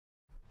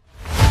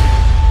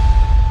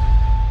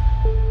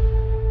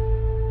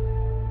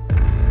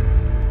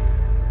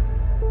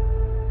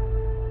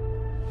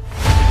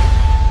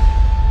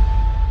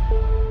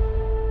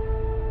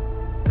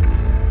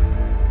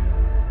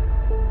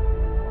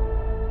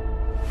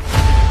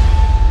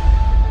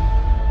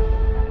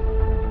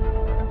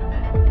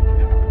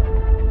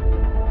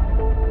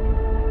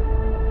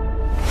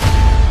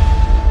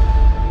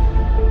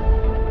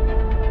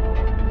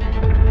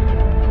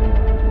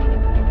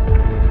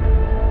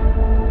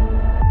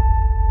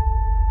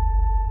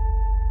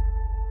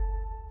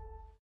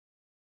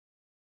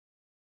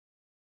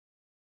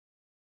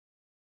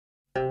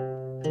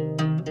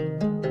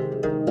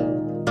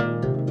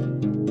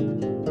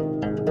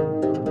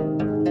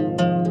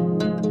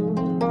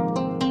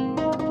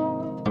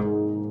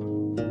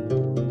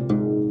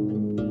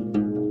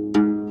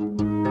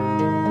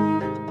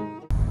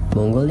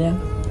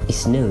Mongolia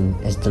is known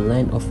as the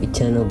land of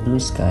eternal blue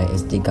sky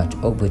as they got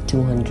over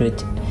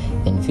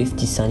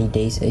 250 sunny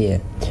days a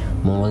year.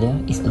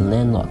 Mongolia is a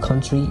landlocked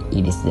country.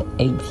 It is the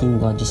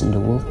 18th largest in the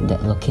world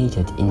that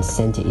located in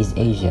Central-East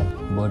Asia,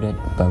 bordered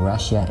by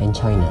Russia and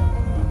China.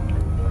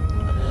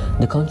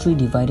 The country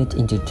divided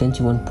into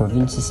 21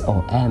 provinces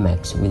or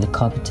ayamaks, with the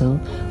capital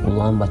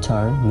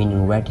Ulaanbaatar,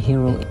 meaning Red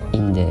Hero,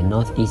 in the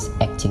northeast,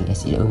 acting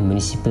as its own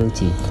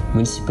municipality.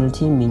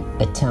 Municipality means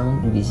a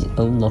town with its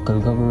own local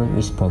government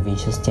with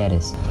provincial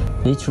status.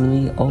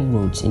 Literally all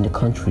roads in the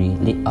country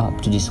lead up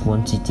to this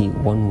one city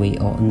one way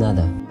or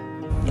another.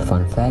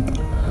 Fun fact,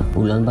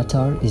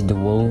 Ulaanbaatar is the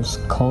world's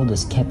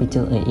coldest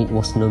capital, and it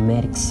was a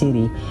nomadic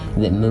city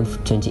that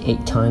moved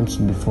 28 times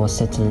before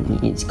settling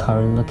in its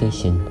current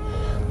location.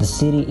 The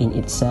city in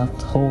itself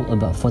holds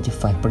about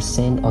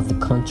 45% of the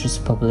country's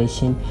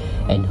population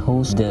and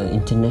hosts the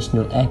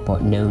international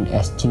airport known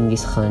as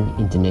Genghis Khan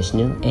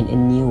International, and a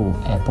new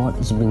airport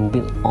is being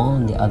built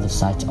on the other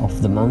side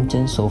of the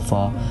mountain so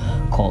far,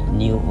 called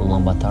New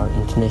Ulaanbaatar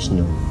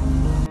International.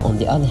 On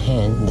the other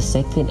hand, the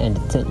second and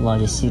the third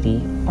largest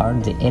city are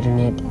the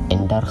Erdenet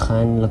and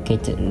Darkhan,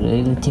 located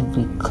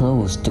relatively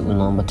close to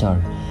Ulaanbaatar.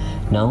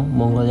 Now,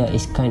 Mongolia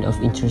is kind of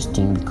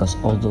interesting because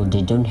although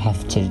they don't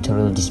have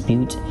territorial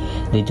dispute,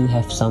 they do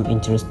have some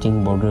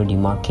interesting border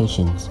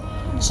demarcations,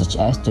 such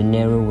as the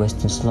narrow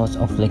western slots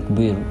of Lake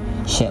Bur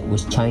shared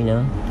with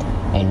China,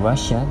 and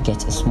Russia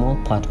gets a small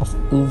part of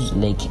Uvs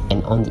Lake,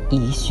 and on the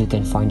east you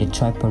can find the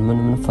tripod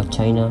monument for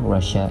China,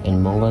 Russia,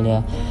 and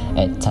Mongolia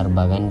at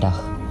Tarbagandakh.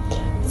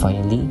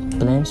 Finally,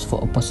 plans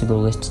for a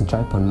possible western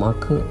tripod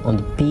marker on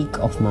the peak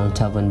of Mount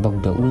Tavan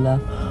Bogdaula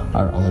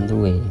are on the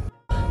way.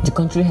 The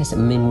country has a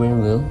main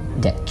railway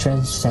that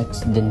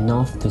transects the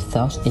north to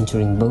south,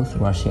 entering both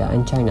Russia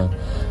and China.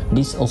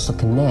 This also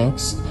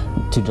connects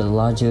to the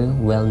larger,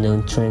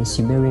 well-known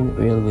Trans-Siberian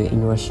Railway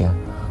in Russia.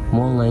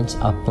 More lines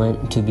are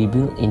planned to be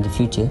built in the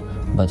future,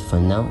 but for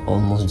now,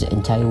 almost the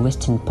entire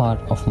western part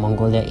of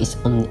Mongolia is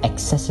only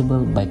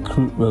accessible by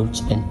crude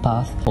roads and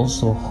paths,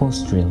 also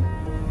host rail.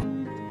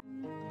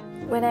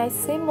 When I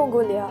say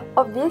Mongolia,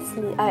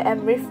 obviously I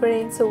am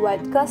referring to what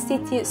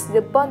constitutes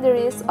the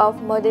boundaries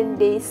of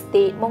modern-day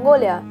state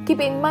Mongolia. Keep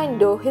in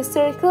mind though,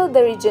 historically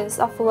the regions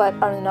of what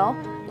are now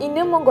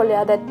Inner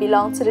Mongolia that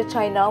belong to the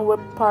China were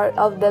part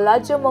of the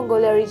larger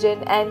Mongolia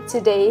region, and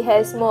today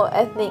has more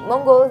ethnic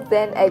Mongols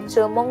than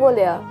actual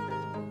Mongolia.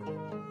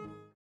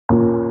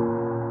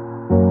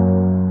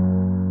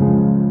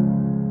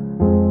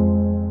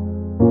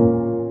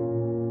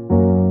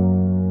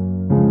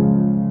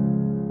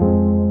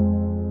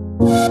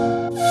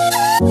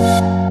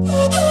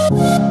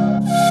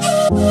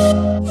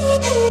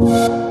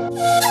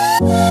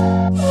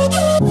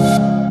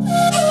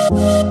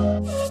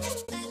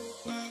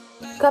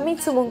 Coming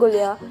to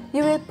Mongolia,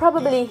 you will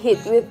probably hit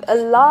with a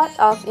lot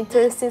of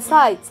interesting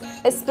sights,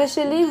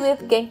 especially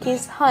with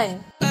Genghis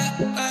Khan.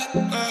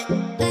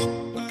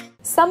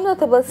 Some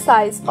notable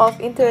sites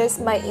of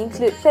interest might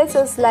include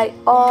places like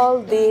all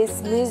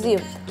these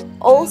museums,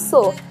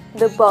 also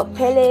the Bog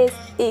Palace,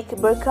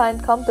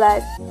 Ik-Burkan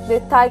Complex,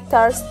 the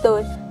Taiktar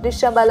Stone, the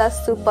Shambhala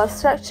Stupa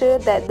structure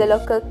that the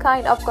local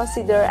kind of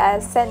consider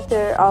as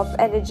center of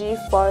energy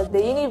for the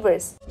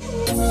universe.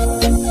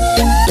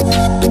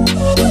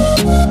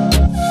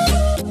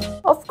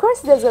 Of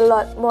course, there's a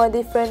lot more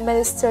different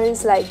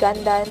monasteries like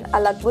Gandan,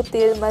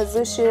 Alakbutil,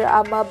 Mazushir,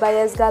 Ama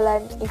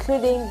Bayazgalan,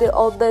 including the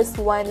oldest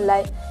one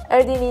like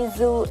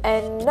Erdinizu,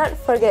 and not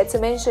forget to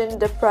mention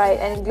the Pride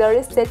and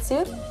Glory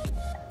statue,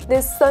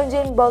 the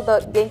Sonjin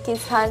Bulldog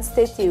Genghis Khan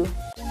statue.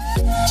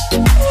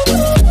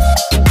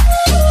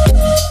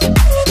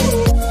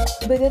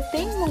 But the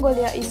thing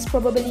Mongolia is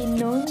probably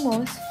known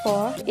most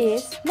for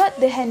is not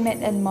the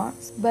handmade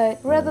landmarks, but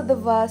rather the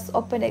vast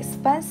open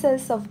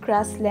expanses of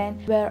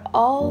grassland where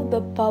all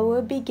the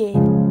power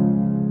began.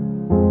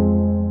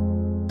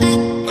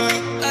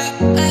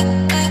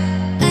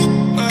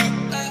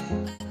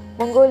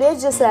 Mongolia,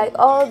 just like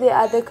all the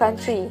other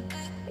countries,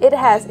 it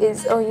has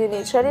its own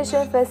unique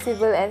tradition,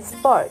 festival, and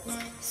sports.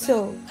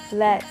 So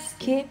let's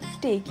keep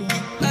digging.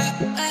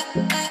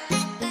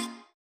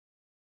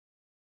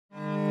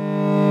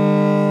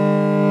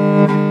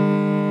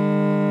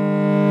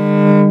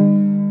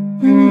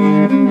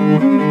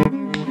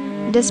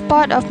 The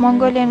sport of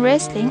Mongolian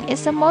wrestling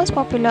is the most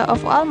popular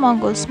of all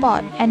Mongol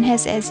sports and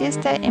has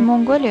existed in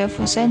Mongolia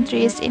for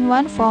centuries in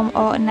one form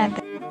or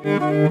another.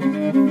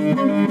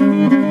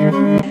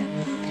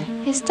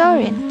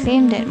 Historians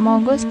claim that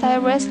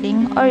Mongol-style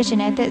wrestling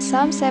originated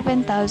some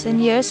 7,000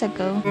 years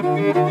ago.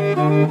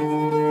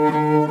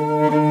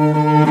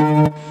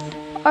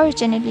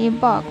 Originally,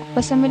 Bog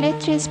was a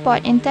military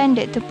sport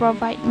intended to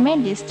provide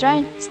mainly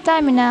strength,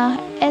 stamina,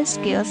 and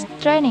skills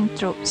training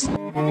troops.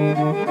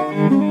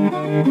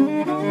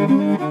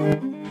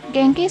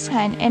 Genghis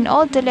Khan and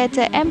all the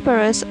later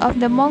emperors of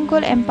the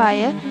Mongol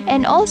Empire,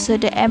 and also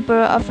the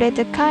emperor of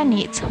later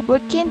Khanates, were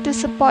keen to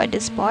support the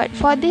sport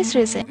for this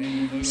reason,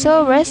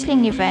 so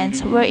wrestling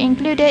events were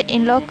included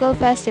in local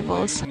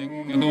festivals.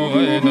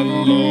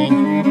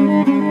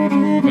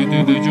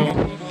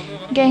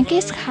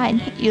 Genghis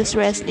Khan used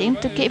wrestling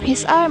to keep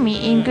his army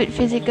in good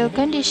physical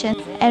condition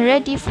and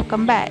ready for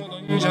combat.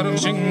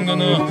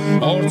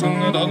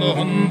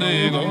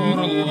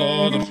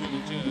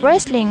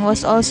 Wrestling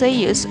was also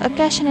used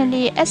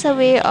occasionally as a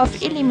way of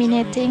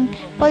eliminating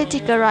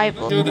political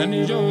rivals. The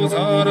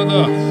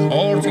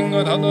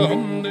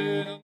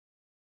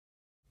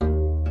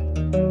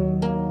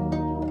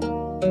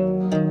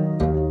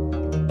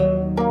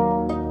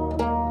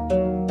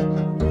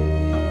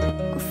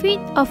feet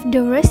of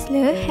the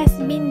wrestler has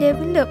been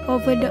developed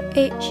over the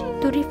age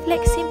to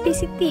reflect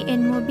simplicity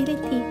and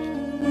mobility.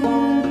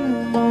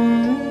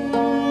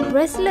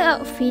 Wrestler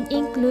outfit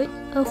include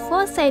a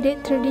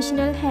four-sided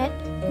traditional hat,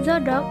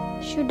 zodok,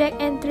 shudak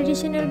and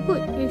traditional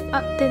boot with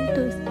upturned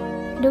toes.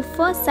 The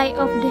four sides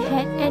of the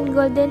hat and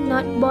golden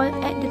knot ball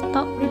at the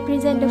top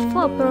represent the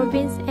four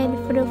provinces and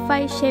the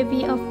five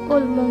Chevi of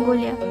Old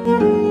Mongolia.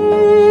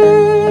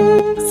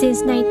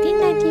 Since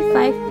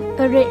 1995,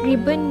 a red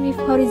ribbon with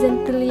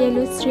horizontal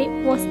yellow strip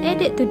was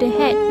added to the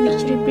hat,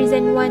 which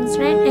represents one's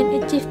rank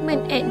and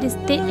achievement at the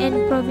state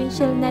and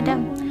provincial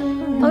nadam.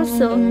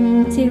 Also,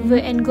 silver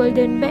and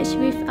golden badge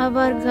with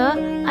Avarga,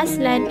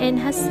 Aslan and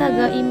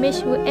Hassaga image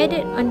were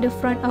added on the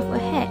front of a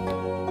hat.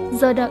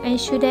 Zodok and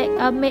shudak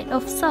are made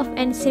of soft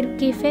and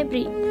silky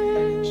fabric.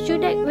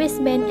 Shudak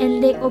waistband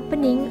and leg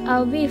opening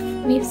are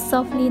weaved with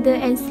soft leather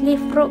and sleeve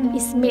rope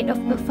is made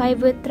of a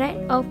fiber thread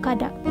of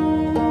kadak.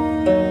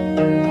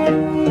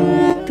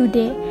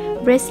 Today,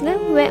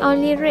 wrestlers wear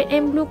only red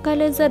and blue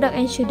color zodok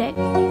and shudak.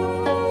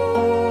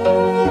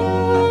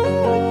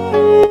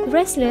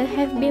 Wrestlers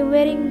have been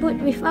wearing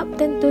boots with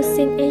upturned toes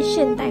since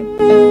ancient times.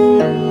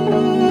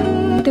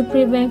 To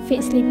prevent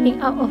feet slipping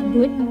out of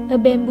boot, a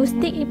bamboo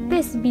stick is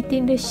placed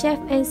between the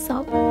shaft and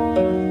sock.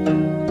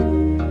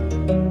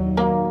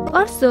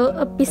 Also,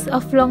 a piece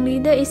of long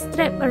leather is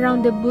strapped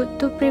around the boot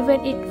to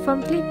prevent it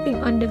from slipping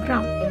on the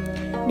ground.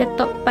 The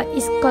top part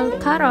is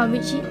called kara,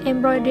 which is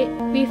embroidered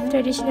with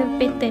traditional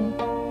pattern.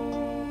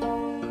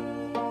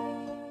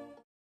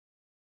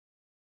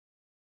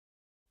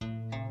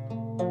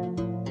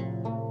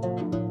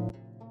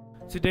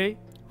 Today,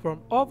 from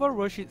over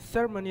worship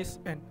ceremonies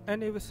and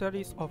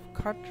anniversaries of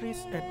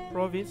countries and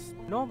provinces,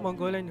 no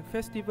Mongolian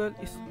festival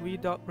is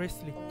without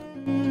wrestling.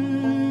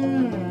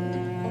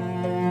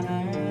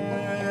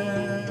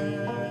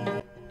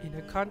 In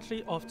a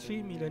country of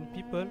 3 million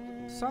people,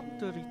 some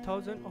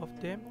 30,000 of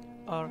them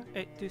are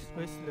active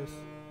wrestlers,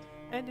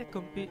 and they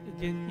compete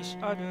against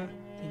each other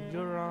in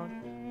year-round,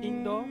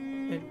 indoor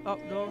and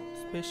outdoor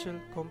special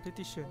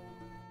competition.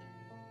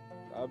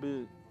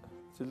 Abi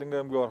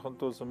Сэлэнгэ орхон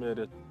тулсам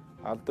яриад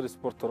алдар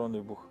спорт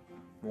орооны бүх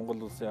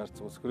Монгол улсын ард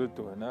цус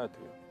хүрээдэг байна.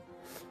 Тэгээ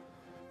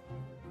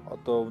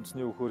одоо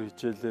үндэсний өхөр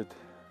хичээлээд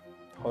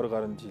 20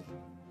 гаруй жил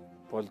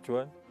болж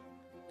байна.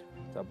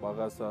 За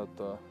багасаа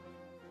одоо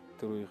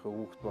тэр үеийнхээ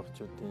хүүхд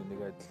багчуудын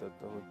нэг адил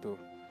одоо хөдөө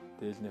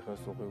дээлнийхээ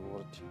суугыг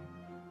урж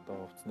одоо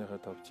хувцсныхаа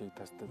товчийг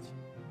тастаж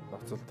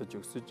ноцолдож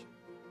өсөж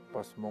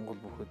бас Монгол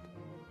бүхэд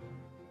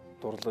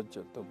дурлаж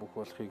одоо бүх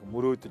болохыг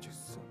мөрөөдөж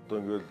өссөн. Одоо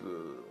ингээл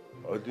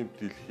олимп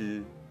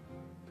дэлхий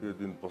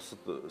тэгээд энэ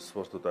бусад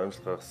спортод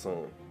амжилт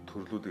гаргасан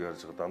төрлүүдийг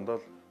харж байгаа дандаа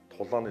л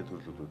тулааны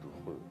төрлүүд байдаг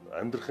байхгүй юу?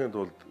 Амьдрахын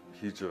тулд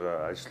хийж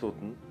байгаа ажлууд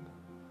нь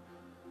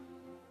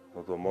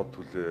одоо мод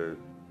түлээ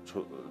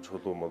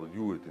чулуу мод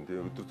юу гэдэг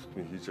нь өдөр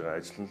тутмын хийж байгаа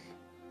ажил нь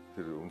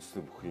тэр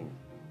үндэсний бүхийн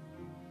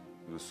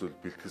ерөөсөө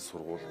бэлтгэл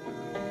сургууль.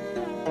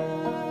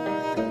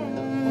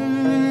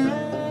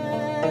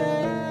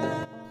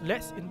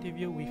 Let's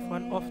interview with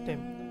one of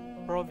them,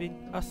 Provin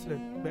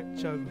Aslan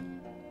Bekchagu.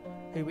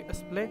 He will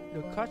explain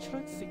the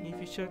cultural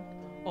significance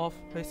of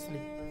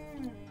wrestling.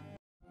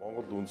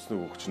 Монгол үндэсний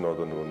хөгч нь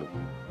одоо нэг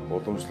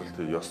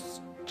уламжлалтын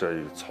ёс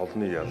жай,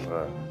 цолны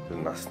ялгаа, тэр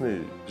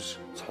насны биш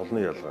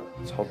цолны ялгаа,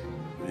 цол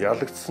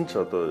ялагдсан ч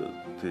одоо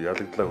тэр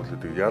ялагдлаа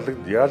хүлээдэг.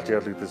 Яалж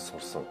ялагдаж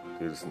сурсан.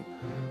 Дээрэс нь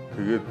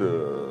тэгээд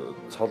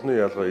цолны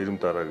ялгаа ирэм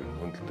дарааг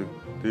хөндлөдөг.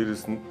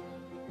 Дээрэс нь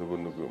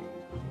нэг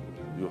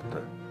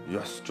юутай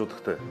ёс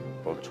жудагтай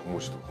болж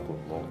хүмүүс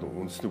Монгол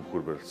үндэсний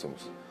бүхөр барилсан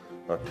хүмүүс.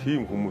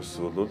 Тийм хүмүүс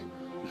бол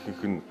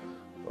ихэнх нь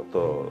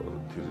одоо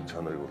тэр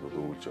чанарыг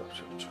бол өвлж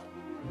авч явж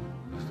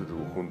байгаа. Тэр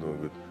бүхэнд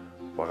ингээд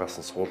багаас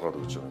нь суулгаад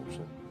өгч байгаа юм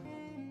шиг.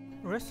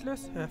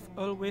 Wrestlers have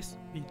always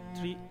been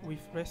treated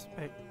with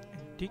respect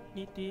and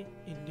dignity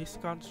in this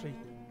country,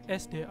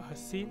 as they are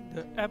seen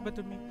the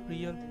epitome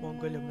real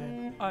Mongolian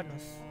man,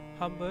 honest,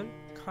 humble,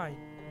 kind,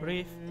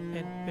 brave,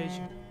 and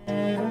patient.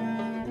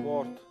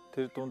 Спорт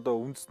тэр дундаа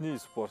үндэсний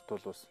спорт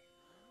бол бас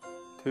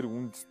тэр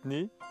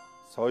үндэсний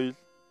соёл,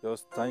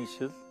 ёс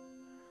заншил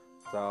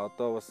за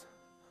одоо бас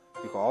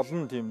их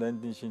олон тийм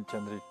нандин шин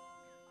чанарыг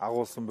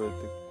агуулсан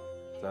байдаг.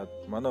 За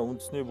манай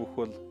үндэсний бүх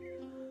бол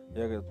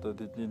яг одоо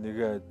тэдний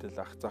нэгэн адил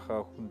ах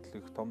захаа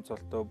хүндлэх, том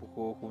цолтой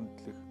бүхөө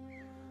хүндлэх.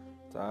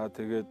 За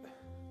тэгээд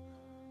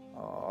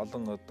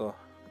олон одоо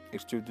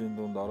эрчүүдийн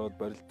дунд ороод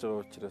барилж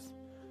байгаа учраас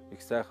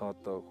их сайхан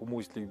одоо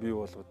хүмүүжлийг бий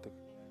болгодог.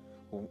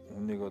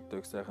 Хүнийг одоо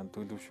их сайхан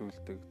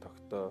төлөвшүүлдэг,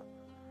 тогтоо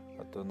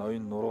одоо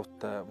ноён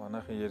нуруутай,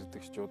 манайхан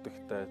ярьдаг ч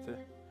удагтай тий.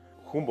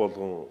 Хүн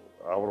болгон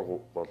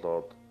авраг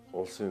болоод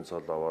улсын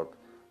цол аваад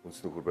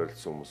үндэсний хөр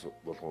барилдсан хүмүүс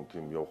болгон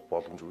тийм явах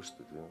боломжгүй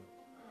шүү дээ.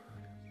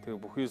 Тэгээ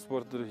бүхий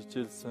спортоор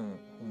хичээлсэн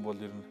хүн бол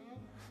ер нь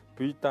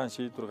бие даан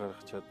шийдвэр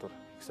гаргах чадвар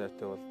их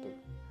сайтай болдог.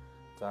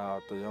 За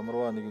одоо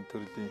ямарваа нэгэн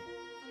төрлийн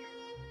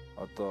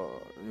одоо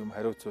юм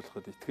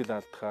хариуцуулахад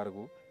итгэл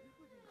алдахааргүй.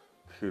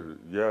 Тэгэхээр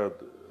яагаад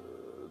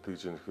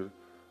тэгж юм гэхээр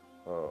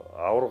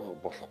авраг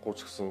болохгүй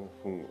ч гэсэн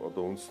хүн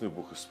одоо үндэсний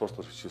бүх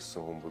спортоор хичээлсэн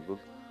хүн бол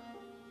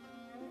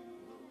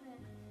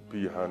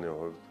бие хааны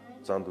хувьд,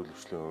 зан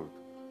төлөвчлийн хувьд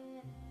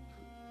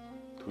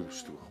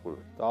төлөвчдөг байхгүй.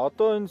 За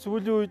одоо энэ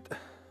сүүлийн үед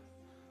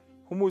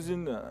хүмүүс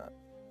энэ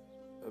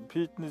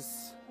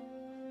фитнес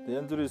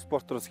янз бүрийн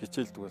спортороос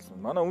хичээлдэг болсон.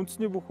 Манай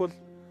үндэсний бүх бол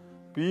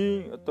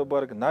биеийн одоо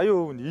баг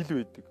 80% нь ил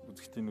байдаг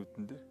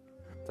үзэгчдийнүүдэн дээр.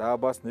 За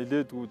бас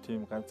нэлээдгүй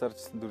тийм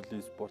ганцаарчлсан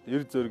төрлийн спорт,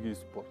 эр зөргийн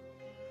спорт.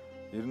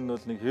 Ер нь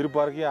бол нэг хэр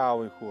баргийн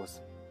аав их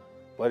бас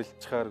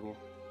барилчхааргүй.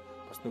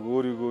 Бас нэг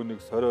өөрийгөө нэг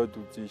сориод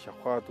үзье,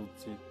 шавхаад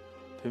үзье,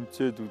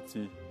 тэмцээд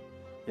үзье,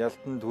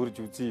 ялтанд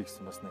хүрж үзье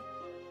гэсэн бас нэг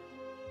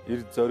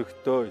эр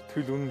зөрөгтэй,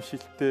 итгэл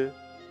үнэмшилтэй.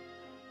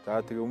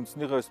 За тэгээ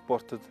үндэснийхээ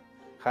спортод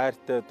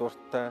хайртай,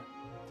 дуртай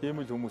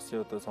тийм л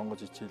хүмүүсийн одоо сонгож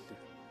хичээлдэг.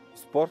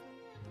 Спорт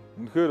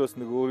үнэхээр бас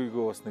нэг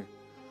өөрийгөө бас нэг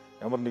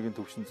ямар нэгэн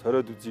төвшөнд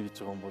сориод үзье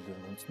гэж байгаа юм бол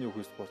энэ үндэсний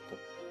үхий спортоор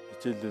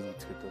хичээлээд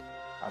үзэхэд бол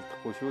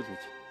алдахгүй шүү л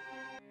гэж.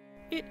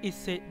 It is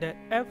said that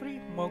every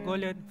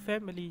Mongolian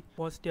family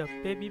wants their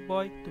baby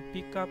boy to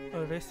become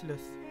a wrestler.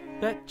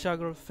 That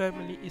Chagro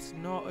family is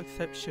no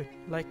exception.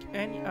 Like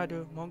any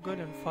other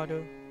Mongolian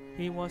father,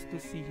 he wants to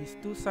see his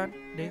two sons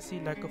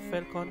dancing like a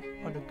falcon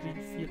on the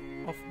green field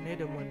of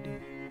Netherlands.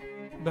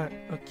 But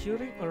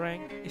acquiring a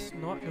rank is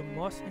not the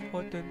most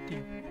important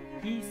thing.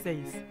 He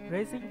says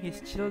raising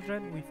his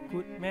children with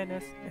good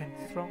manners and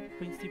strong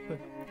principles.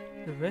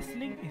 The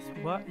wrestling is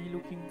what he's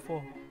looking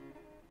for.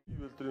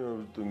 Бие бэлдрийн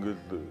хувьд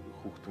ингээл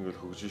хүүхд ингээл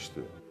хөгжиж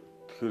штэ.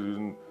 Тэгэхээр ер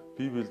нь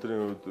бие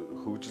бэлдрийн хувьд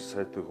хөгжил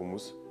сайтай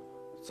хүмүүс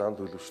зан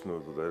төлөвч нь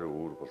бол арай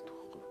өөр болдог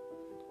байхгүй.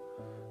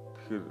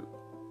 Тэгэхээр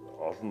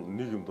олон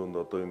нийгэм донд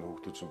одоо энэ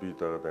хүүхдүүд чинь бие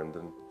даагаад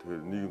амьдран.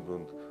 Тэгэхээр нийгэм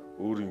донд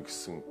өөрийн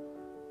гэсэн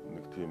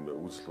нэг тийм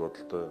үзэл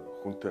бодолтой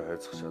хүнтэй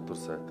хайцах чадвар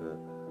сайтай.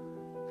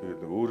 Тэгээд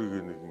нэг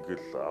өөрийгөө нэг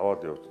ингээл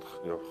аваад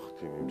явах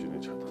тийм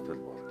хэмжээний чадвартай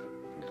болдог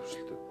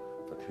төлөвшөлтэй.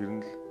 Тэр нь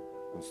л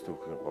үндэсний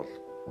үеийн гол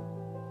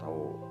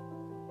давуу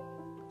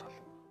тал.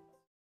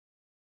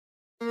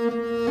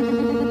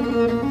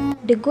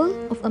 The goal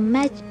of a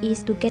match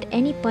is to get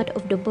any part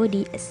of the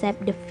body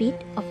except the feet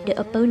of the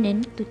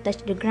opponent to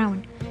touch the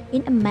ground.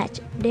 In a match,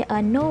 there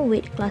are no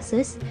weight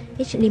classes,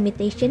 age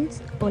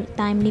limitations, or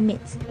time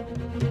limits.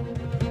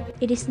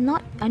 It is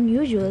not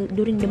unusual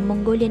during the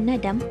Mongolian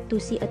Nadam to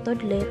see a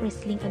toddler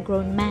wrestling a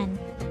grown man.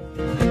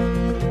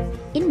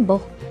 In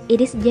Boh,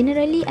 it is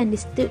generally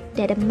understood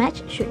that a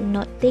match should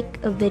not take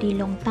a very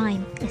long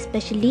time,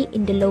 especially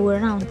in the lower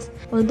rounds,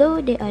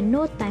 although there are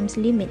no time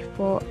limit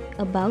for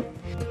a bout.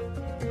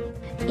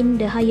 In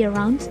the higher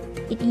rounds,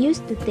 it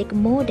used to take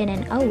more than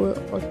an hour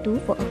or two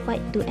for a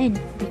fight to end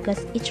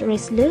because each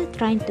wrestler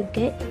trying to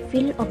get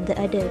feel of the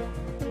other.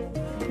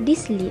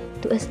 This led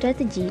to a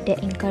strategy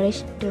that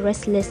encouraged the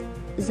wrestler's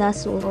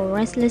zasul or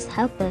wrestler's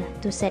helper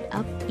to set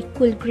up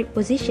equal grip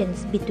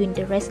positions between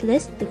the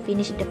wrestlers to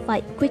finish the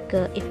fight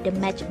quicker if the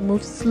match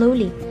moves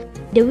slowly.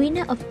 The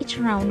winner of each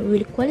round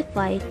will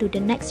qualify to the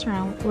next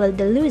round while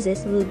the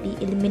losers will be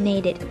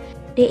eliminated.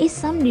 There is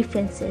some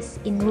differences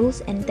in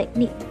rules and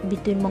technique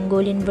between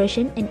Mongolian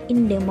version and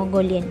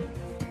Indo-Mongolian.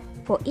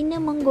 For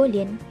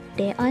Inner-Mongolian,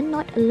 they are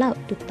not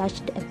allowed to touch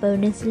the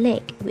opponent's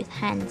leg with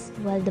hands,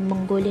 while the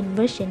Mongolian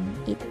version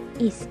it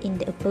is in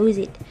the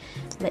opposite.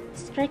 But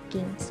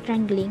striking,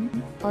 strangling,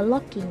 or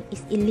locking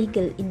is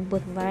illegal in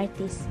both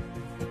varieties.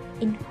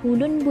 In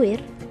Hulun Buir,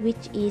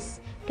 which is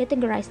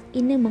categorized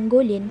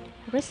Inner-Mongolian,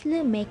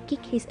 wrestler may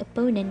kick his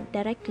opponent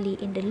directly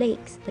in the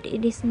legs, but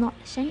it is not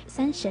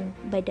sanctioned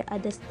by the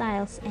other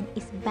styles and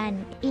is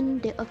banned in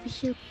the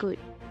official code.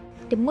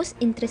 The most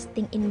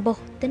interesting in Boh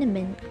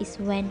tournament is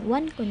when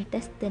one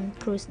contestant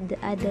throws the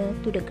other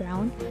to the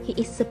ground. He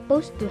is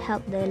supposed to help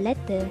the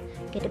latter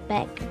get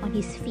back on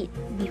his feet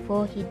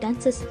before he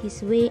dances his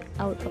way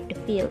out of the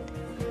field.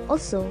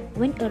 Also,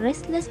 when a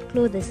wrestler's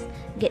clothes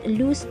get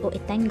loose or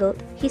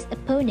entangled, his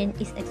opponent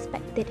is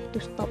expected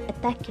to stop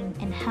attacking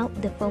and help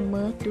the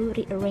former to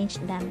rearrange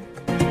them.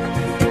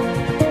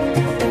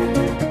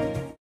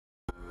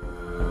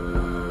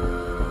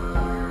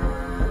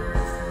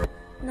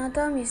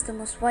 Nadam is the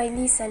most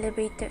widely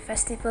celebrated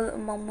festival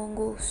among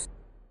Mongols.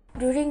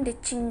 During the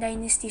Qing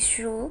dynasty's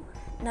rule,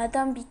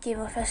 Nadam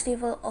became a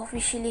festival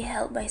officially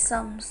held by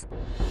Sams.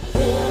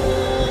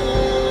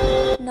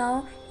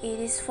 Now, it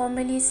is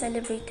formally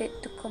celebrated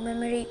to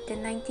commemorate the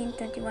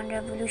 1921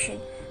 revolution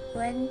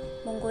when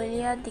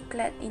Mongolia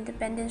declared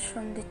independence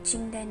from the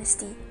Qing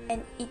dynasty,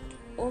 and it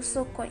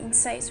also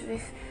coincides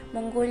with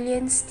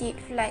Mongolian State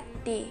Flag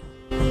Day.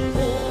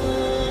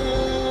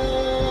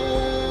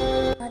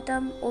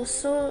 Nadam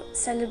also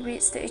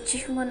celebrates the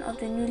achievement of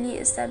the newly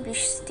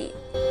established state.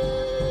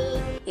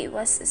 It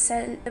was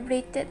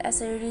celebrated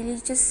as a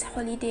religious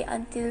holiday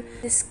until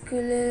the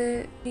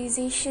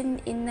secularization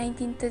in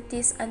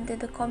 1930s under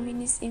the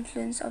communist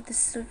influence of the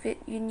Soviet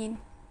Union.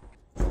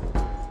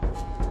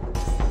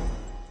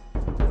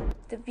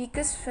 The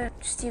biggest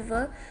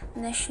festival,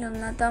 National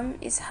Nadam,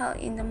 is held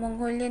in the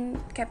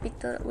Mongolian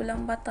capital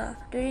Ulaanbaatar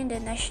during the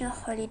national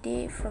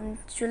holiday from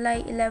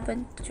July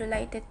 11 to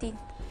July 13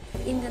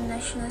 in the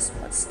National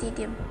Sports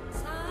Stadium.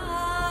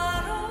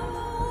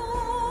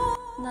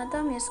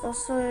 Nadam is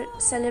also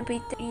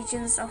celebrated in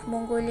regions of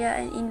Mongolia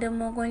and Inner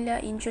Mongolia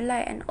in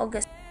July and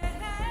August.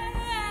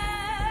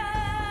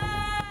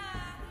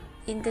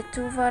 In the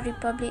Tuva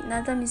Republic,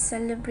 Nadam is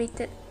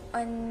celebrated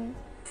on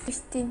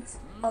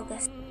 15th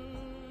August.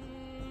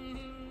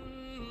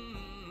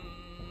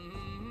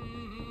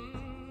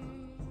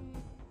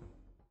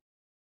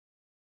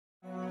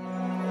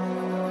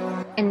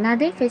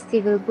 Another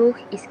festival book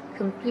is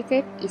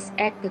completed is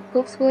at the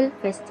Kovskol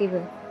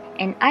Festival,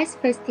 an ice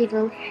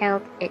festival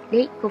held at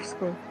Lake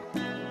Kovskol.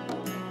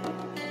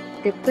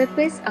 The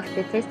purpose of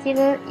the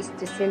festival is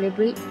to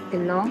celebrate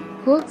the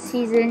long, cold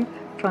season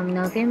from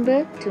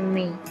November to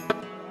May.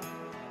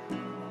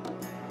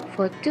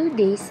 For 2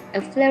 days,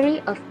 a flurry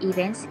of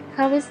events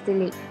covers the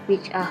lake,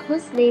 which are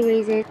horse sleigh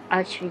races,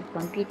 archery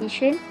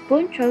competition,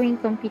 bone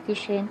throwing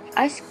competition,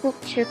 ice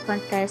sculpture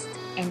contest,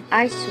 and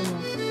ice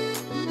sumo.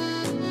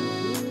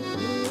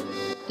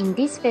 In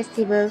this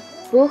festival,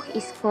 Bokh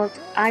is called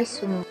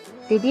ice sumo.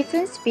 The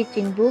difference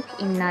between Bokh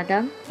in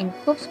Nadam and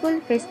Kovskol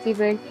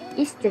Festival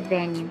is the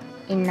venue.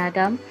 In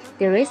Nadam,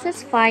 the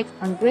racers fight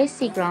on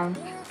grassy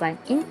ground, but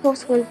in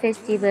Kovskol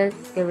Festival,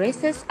 the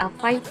racers are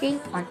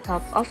fighting on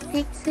top of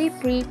thick,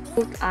 slippery,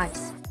 cold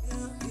ice.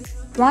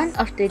 One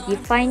of the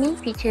defining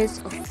features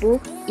of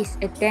Bokh is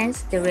a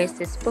dance the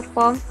racers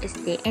perform as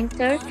they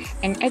enter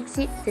and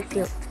exit the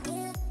field.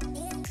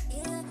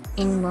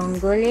 In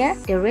Mongolia,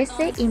 the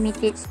racer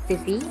imitates the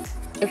V,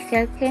 a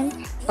falcon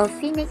or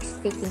phoenix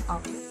taking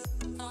off.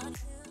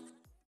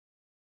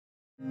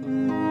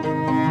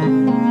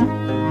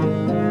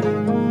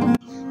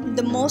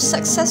 The most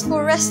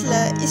successful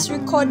wrestler is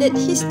recorded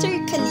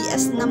historically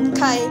as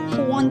Namkhai,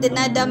 who won the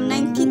Nadam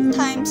 19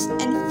 times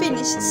and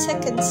finished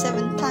second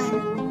 7 times.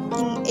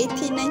 In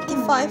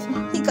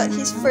 1895, he got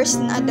his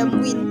first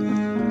Nadam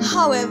win.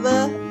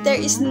 However, there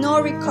is no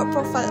record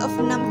profile of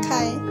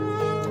Namkhai.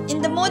 In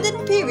the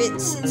modern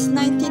period, since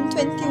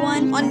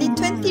 1921, only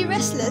 20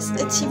 wrestlers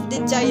achieved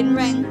the giant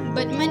rank,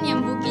 but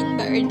Manyambukin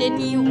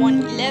Erdeni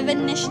won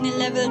 11 national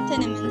level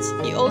tournaments.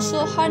 He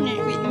also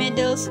honored with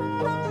medals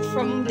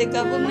from the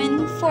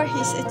government for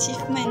his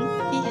achievement.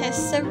 He has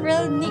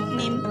several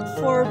nicknames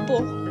for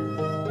Bokh.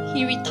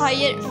 He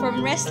retired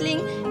from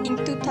wrestling in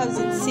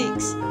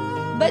 2006.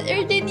 But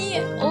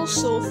Erdeni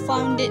also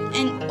founded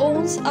and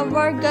owns a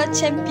Varga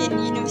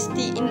Champion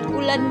University in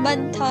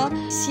Ulaanbaatar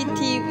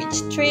city which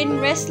train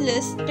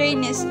wrestlers,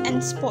 trainers and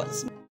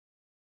sportsmen.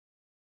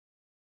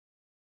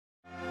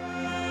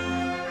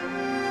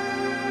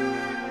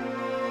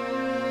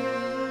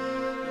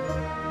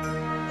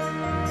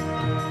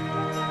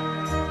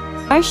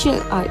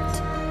 Martial art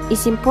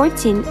is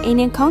important in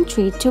a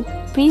country to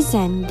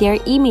present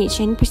their image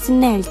and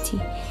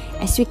personality.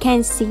 As we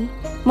can see,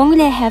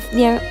 Mongolia have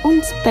their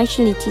own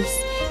specialties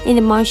in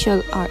the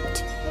martial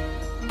art.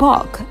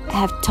 Bokh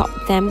have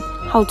taught them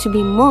how to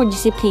be more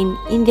disciplined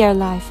in their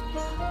life.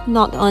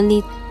 Not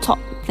only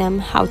taught them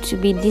how to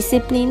be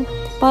disciplined,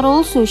 but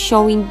also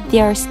showing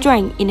their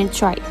strength in a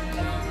tribe.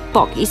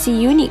 Bokh is a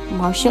unique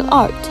martial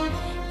art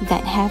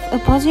that have a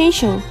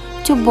potential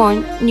to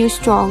born new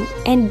strong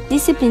and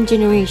disciplined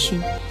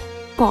generation.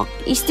 Bokh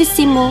is the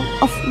symbol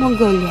of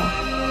Mongolia.